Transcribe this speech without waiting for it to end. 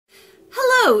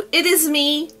Hello, it is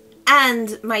me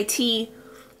and my tea.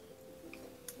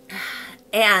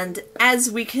 And as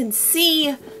we can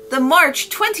see, the March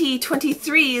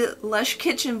 2023 Lush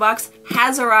Kitchen box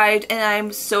has arrived, and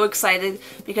I'm so excited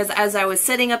because as I was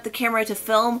setting up the camera to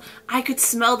film, I could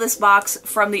smell this box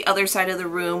from the other side of the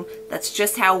room. That's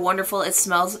just how wonderful it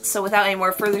smells. So without any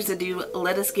more further ado,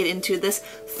 let us get into this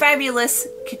fabulous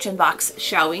kitchen box,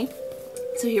 shall we?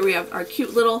 So here we have our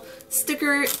cute little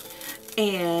sticker,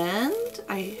 and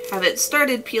I have it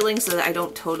started peeling so that I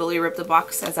don't totally rip the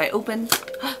box as I open.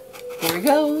 There we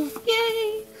go.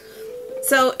 Yay!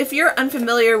 So if you're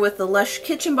unfamiliar with the Lush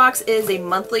Kitchen box, it is a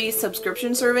monthly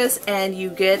subscription service and you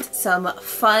get some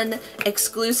fun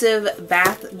exclusive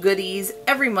bath goodies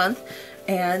every month,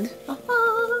 and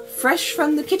fresh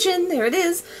from the kitchen, there it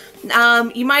is.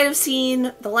 You might have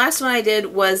seen the last one I did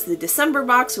was the December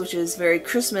box, which is very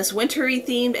Christmas wintry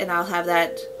themed, and I'll have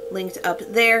that linked up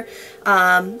there.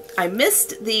 I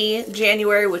missed the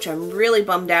January, which I'm really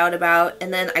bummed out about,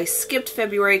 and then I skipped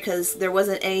February because there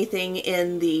wasn't anything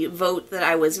in the vote that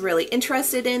I was really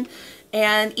interested in.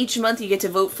 And each month you get to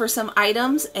vote for some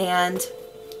items, and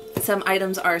some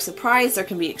items are a surprise. There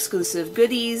can be exclusive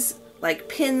goodies like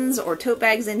pins or tote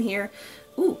bags in here.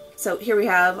 Ooh, so here we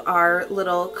have our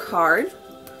little card,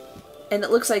 and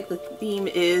it looks like the theme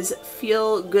is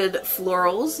Feel Good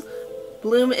Florals.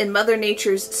 Bloom in Mother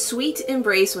Nature's sweet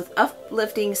embrace with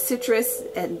uplifting citrus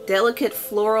and delicate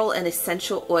floral and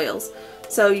essential oils.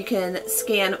 So you can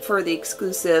scan for the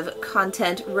exclusive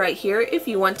content right here if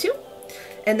you want to.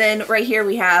 And then right here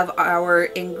we have our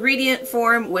ingredient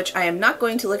form, which I am not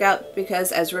going to look out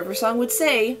because, as Riversong would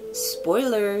say,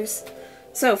 spoilers.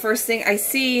 So first thing I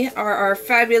see are our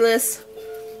fabulous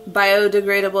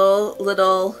biodegradable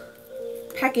little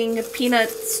packing peanut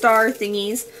star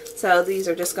thingies. So these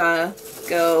are just gonna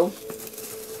go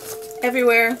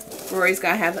everywhere. Rory's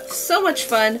gonna have so much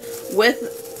fun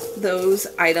with those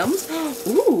items.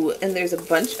 Ooh, and there's a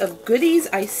bunch of goodies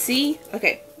I see.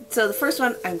 Okay, so the first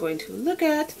one I'm going to look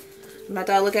at. I'm not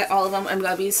gonna look at all of them. I'm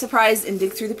gonna be surprised and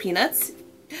dig through the peanuts.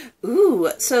 Ooh,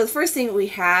 so the first thing we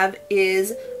have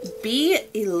is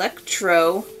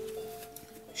Electro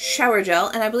Shower Gel,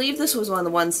 and I believe this was one of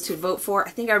the ones to vote for. I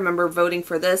think I remember voting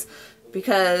for this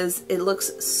because it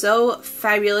looks so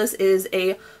fabulous. It is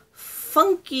a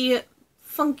funky,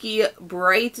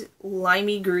 bright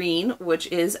limey green, which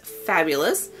is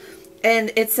fabulous.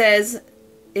 And it says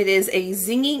it is a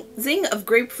zing of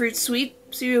grapefruit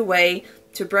sweeps you away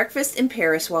to breakfast in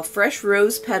Paris while fresh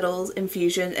rose petals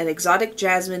infusion and exotic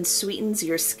jasmine sweetens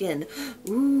your skin.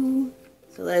 Ooh.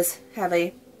 So let's have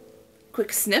a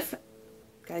quick sniff.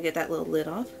 Gotta get that little lid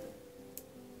off.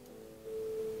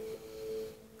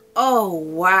 Oh,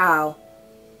 wow.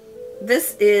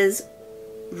 This is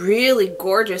really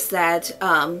gorgeous. That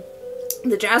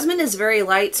the jasmine is very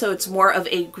light, so it's more of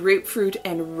a grapefruit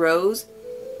and rose.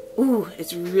 Ooh,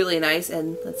 it's really nice.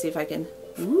 And let's see if I can...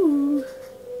 Ooh.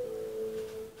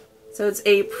 So it's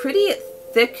a pretty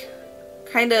thick,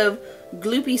 kind of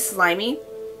gloopy, slimy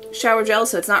shower gel,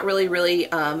 so it's not really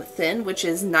thin, which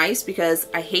is nice because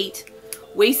I hate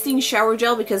wasting shower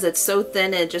gel because it's so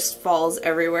thin and it just falls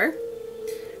everywhere.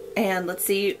 And let's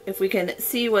see if we can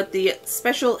see what the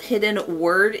special hidden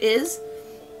word is.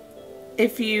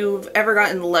 If you've ever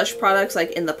gotten Lush products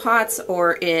like in the pots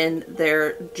or in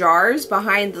their jars,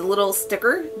 behind the little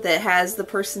sticker that has the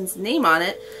person's name on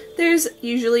it, there's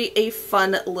usually a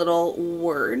fun little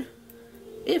word.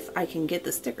 If I can get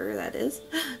the sticker, that is.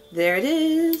 There it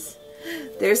is.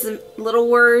 There's the little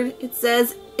word. It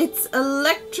says, "It's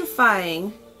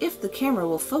electrifying." If the camera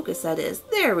will focus, that is.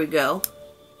 There we go.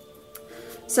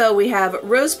 So we have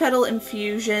rose petal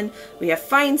infusion, we have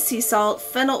fine sea salt,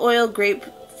 fennel oil,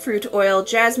 grapefruit oil,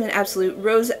 jasmine absolute,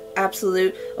 rose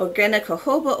absolute, organic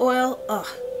jojoba oil.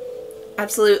 Oh,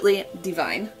 absolutely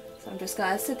divine. So I'm just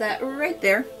gonna set that right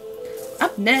there.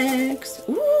 Up next,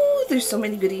 ooh, there's so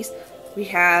many goodies. We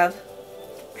have,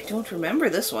 I don't remember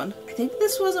this one. I think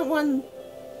this wasn't one,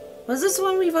 was this the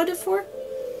one we voted for?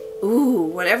 Ooh,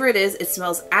 whatever it is, it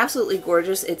smells absolutely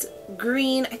gorgeous. It's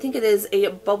green. I think it is a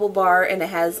bubble bar, and it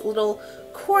has little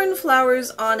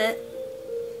cornflowers on it.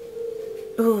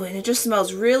 Ooh, and it just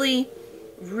smells really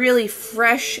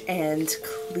fresh and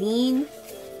clean.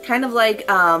 Kind of like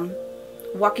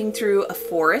walking through a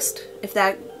forest, if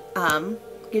that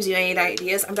gives you any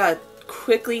ideas. I'm gonna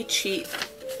quickly cheat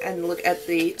and look at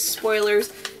the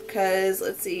spoilers, because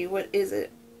let's see, what is it?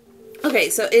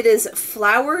 Okay, so it is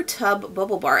Flower Tub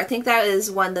Bubble Bar. I think that is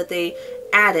one that they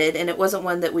added, and it wasn't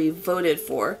one that we voted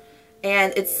for.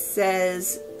 And it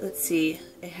says, let's see,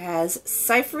 it has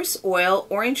cypress oil,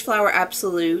 orange flower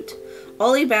absolute,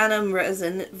 olibanum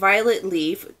resin, violet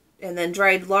leaf, and then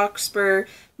dried larkspur,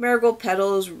 marigold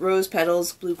petals, rose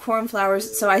petals, blue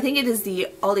cornflowers. So I think it is the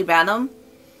olibanum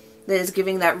that is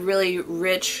giving that really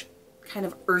rich, kind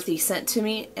of earthy scent to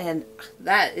me, and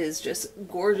that is just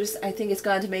gorgeous. I think it's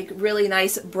going to make really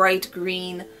nice bright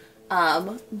green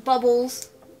bubbles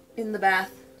in the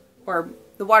bath, or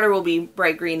the water will be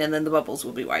bright green and then the bubbles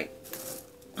will be white.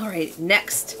 Alright,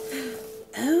 next.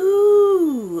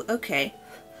 Oh, okay.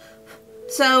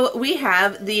 So we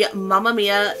have the Mamma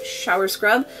Mia shower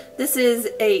scrub. This is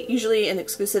usually an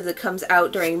exclusive that comes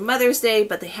out during Mother's Day,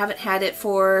 but they haven't had it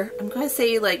for, I'm going to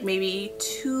say like maybe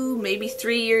 2, maybe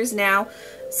 3 years now.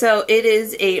 So it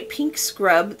is a pink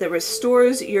scrub that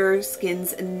restores your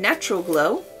skin's natural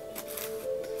glow.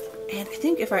 And I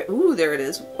think if I, ooh, there it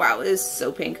is. Wow, it is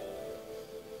so pink.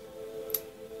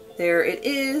 There it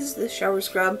is, the shower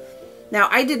scrub. Now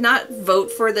I did not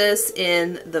vote for this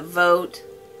in the vote.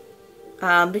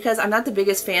 Because I'm not the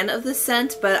biggest fan of this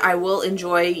scent, but I will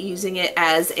enjoy using it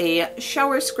as a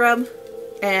shower scrub.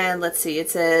 And let's see,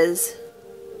 it says,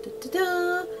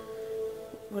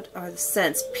 what are the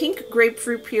scents? Pink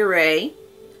grapefruit puree,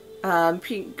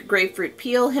 pink grapefruit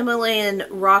peel, Himalayan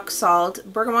rock salt,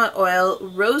 bergamot oil,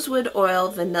 rosewood oil,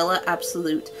 vanilla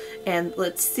absolute. And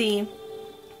let's see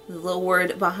the little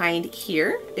word behind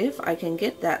here, if I can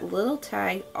get that little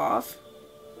tag off.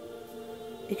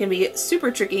 It can be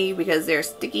super tricky because they're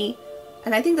sticky,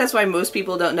 and I think that's why most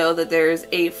people don't know that there's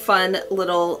a fun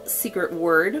little secret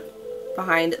word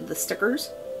behind the stickers.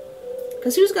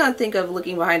 Because who's gonna think of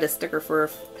looking behind a sticker for a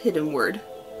hidden word?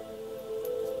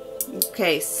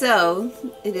 Okay, so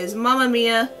it is Mamma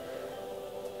Mia,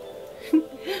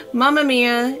 Mamma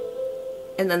Mia,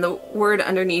 and then the word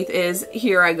underneath is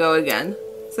Here I Go Again.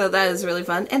 So that is really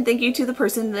fun, and thank you to the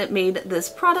person that made this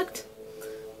product.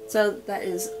 So that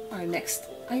is our next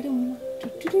item.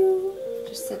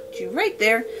 Just set you right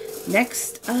there.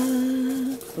 Next,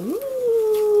 ooh,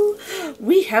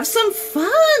 we have some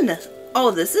fun.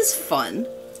 Oh, this is fun.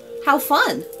 How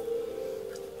fun.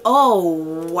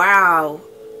 Oh, wow.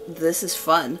 This is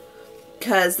fun.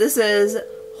 Because this is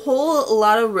Whole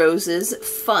Lotta Roses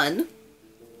FUN.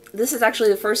 This is actually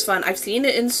the first fun. I've seen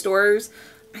it in stores.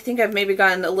 I think I've maybe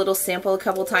gotten a little sample a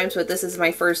couple times, but this is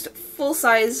my first full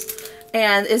size.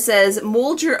 And it says,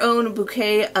 mold your own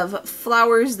bouquet of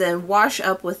flowers, then wash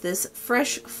up with this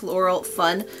fresh floral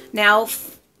fun. Now,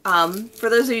 for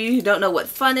those of you who don't know what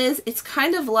fun is, it's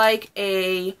kind of like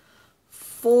a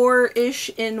 4-ish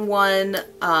in 1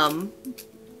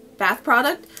 bath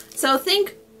product. So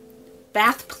think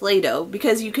bath Play-Doh,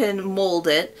 because you can mold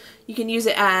it. You can use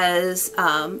it as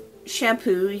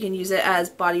shampoo, you can use it as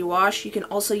body wash, you can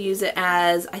also use it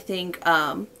as, I think,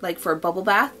 like for a bubble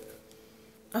bath.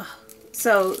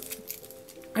 So,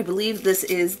 I believe this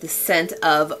is the scent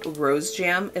of rose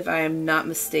jam, if I am not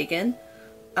mistaken.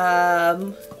 Yes,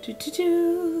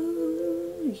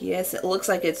 it looks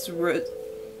like it's rose.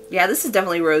 Yeah, this is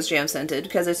definitely rose jam scented,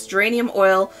 because it's geranium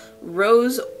oil,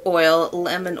 rose oil,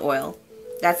 lemon oil.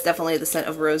 That's definitely the scent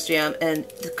of rose jam, and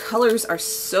the colors are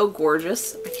so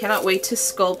gorgeous. I cannot wait to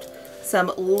sculpt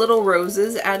some little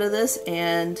roses out of this,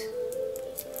 and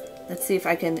let's see if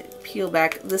I can peel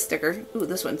back the sticker. Ooh,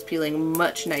 this one's peeling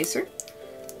much nicer.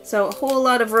 So a whole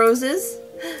lot of roses,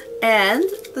 and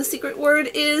the secret word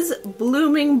is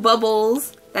blooming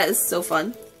bubbles. That is so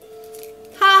fun.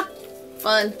 Ha!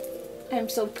 Fun. I'm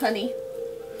so punny.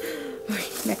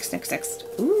 Alright, next.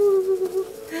 Ooh,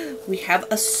 we have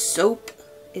a soap.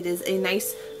 It is a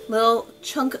nice little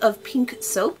chunk of pink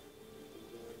soap.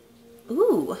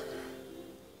 Ooh.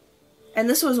 And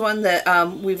this was one that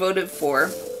we voted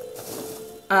for.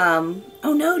 Oh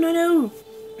no.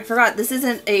 I forgot. This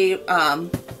isn't a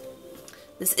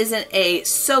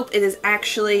soap. It is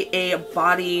actually a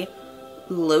body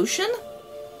lotion.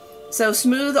 So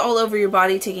smooth all over your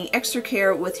body, taking extra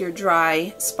care with your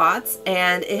dry spots.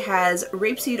 And it has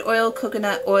rapeseed oil,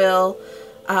 coconut oil,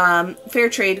 fair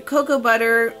trade cocoa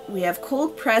butter. We have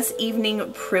cold press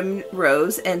evening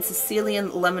primrose and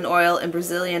Sicilian lemon oil and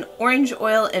Brazilian orange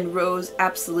oil and rose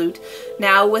absolute.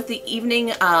 Now with the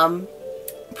evening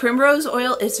primrose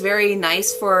oil, it's very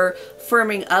nice for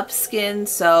firming up skin.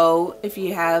 So if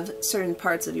you have certain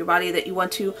parts of your body that you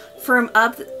want to firm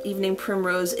up, evening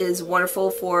primrose is wonderful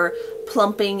for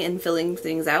plumping and filling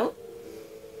things out.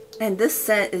 And this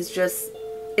scent is just,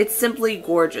 it's simply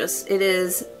gorgeous. It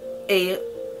is a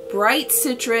bright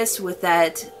citrus with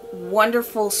that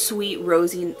wonderful sweet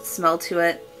rosy smell to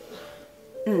it.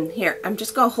 Here, I'm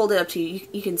just gonna hold it up to you.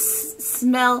 You can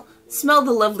smell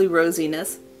the lovely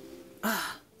rosiness.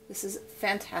 This is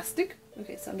fantastic.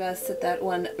 Okay, so I'm gonna set that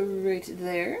one right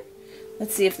there.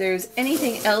 Let's see if there's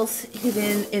anything else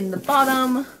hidden in the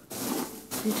bottom.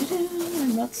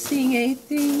 I'm not seeing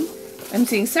anything. I'm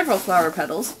seeing several flower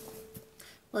petals.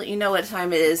 Well, you know what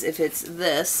time it is if it's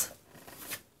this.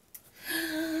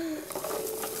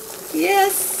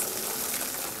 Yes!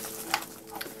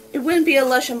 It wouldn't be a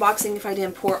Lush unboxing if I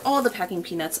didn't pour all the packing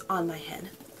peanuts on my head.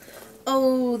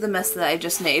 Oh, the mess that I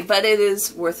just made, but it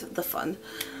is worth the fun.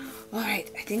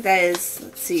 Alright, I think that is,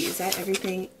 let's see, is that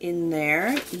everything in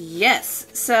there? Yes.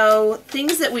 So,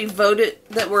 things that we voted,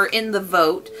 that were in the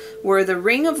vote, were the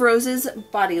Ring of Roses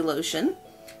body lotion,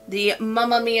 the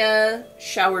Mamma Mia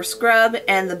shower scrub,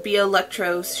 and the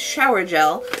Electro Shower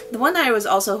Gel. The one that I was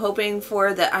also hoping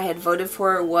for that I had voted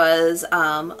for was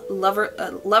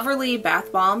Loverly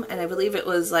Bath Bomb, and I believe it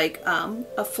was like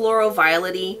a floral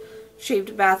violet-y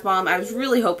shaped bath bomb. I was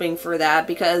really hoping for that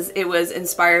because it was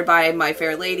inspired by My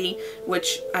Fair Lady,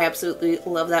 which I absolutely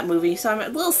love that movie. So I'm a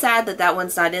little sad that that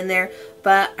one's not in there,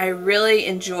 but I really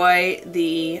enjoy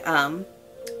the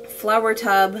flower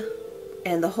tub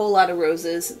and the Whole Lotta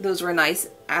Roses. Those were nice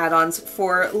add-ons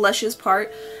for Lush's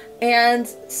part. And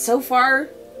so far,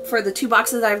 for the 2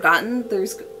 boxes I've gotten,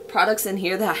 there's products in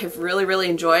here that I've really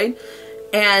enjoyed.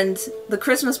 And the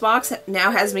Christmas box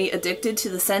now has me addicted to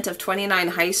the scent of 29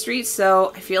 High Street,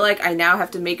 so I feel like I now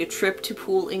have to make a trip to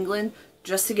Poole, England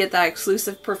just to get that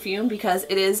exclusive perfume because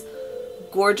it is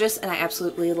gorgeous and I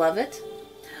absolutely love it.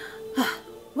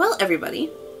 Well, everybody,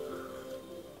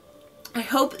 I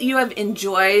hope you have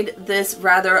enjoyed this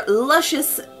rather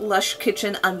luscious Lush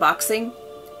Kitchen unboxing.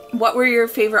 What were your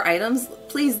favorite items?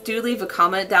 Please do leave a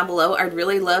comment down below. I'd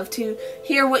really love to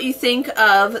hear what you think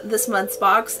of this month's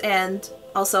box, and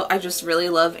also I just really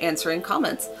love answering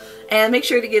comments. And make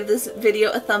sure to give this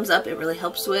video a thumbs up. It really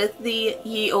helps with the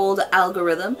ye olde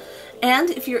algorithm. And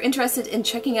if you're interested in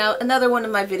checking out another one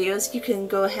of my videos, you can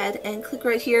go ahead and click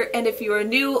right here. And if you are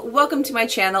new, welcome to my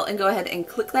channel, and go ahead and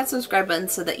click that subscribe button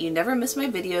so that you never miss my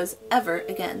videos ever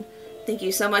again. Thank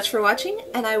you so much for watching,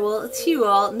 and I will see you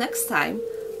all next time.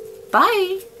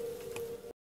 Bye!